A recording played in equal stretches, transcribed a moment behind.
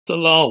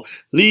alone.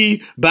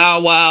 Leave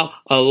Bow Wow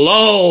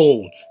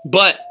alone.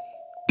 But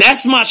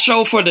that's my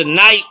show for the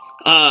night.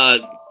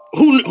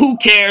 Who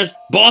cares?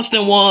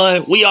 Boston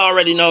won. We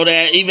already know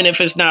that, even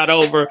if it's not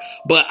over.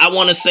 But I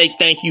want to say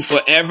thank you for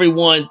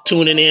everyone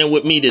tuning in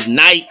with me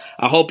tonight.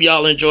 I hope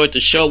y'all enjoyed the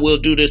show. We'll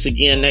do this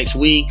again next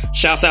week.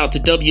 Shouts out to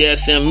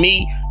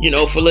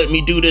WSME, for letting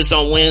me do this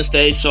on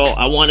Wednesday. So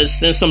I want to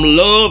send some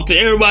love to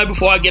everybody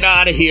before I get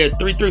out of here.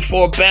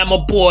 334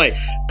 Bama Boy,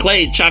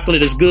 Clay,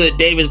 Chocolate is Good,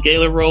 Davis,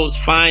 Gaylor Rose,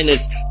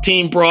 Finest,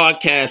 Team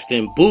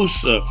Broadcasting,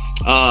 Boosa,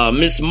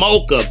 Miss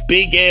Mocha,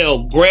 Big L,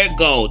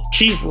 Grego,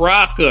 Chief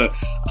Rocker,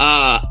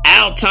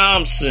 Al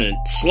Thompson,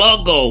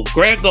 Sluggo,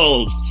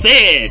 Grego,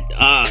 Zed,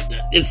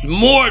 it's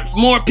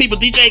more people,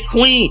 DJ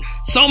Queen,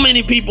 so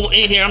many people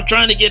in here. I'm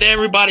trying to get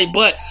everybody,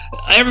 but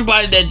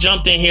everybody that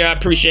jumped in here, I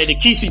appreciate it.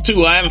 Kesey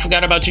too, I haven't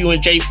forgot about you,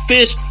 and Jay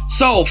Fish.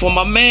 So for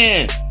my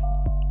man,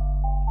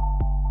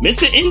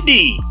 Mr.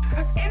 Indy,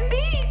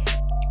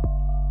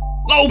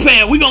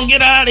 Lopan, we're gonna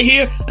get out of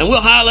here and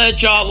we'll holler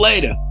at y'all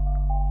later.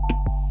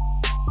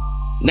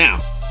 Now,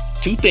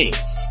 two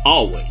things,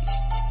 always.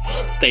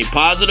 Stay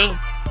positive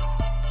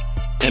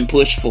and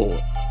push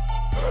forward.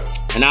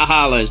 And I'll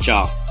holler at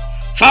y'all.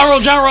 Faro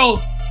Gyro,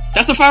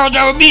 that's the Faro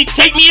Gyro beat.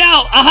 Take me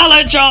out. I'll holler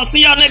at y'all.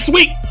 See y'all next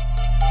week.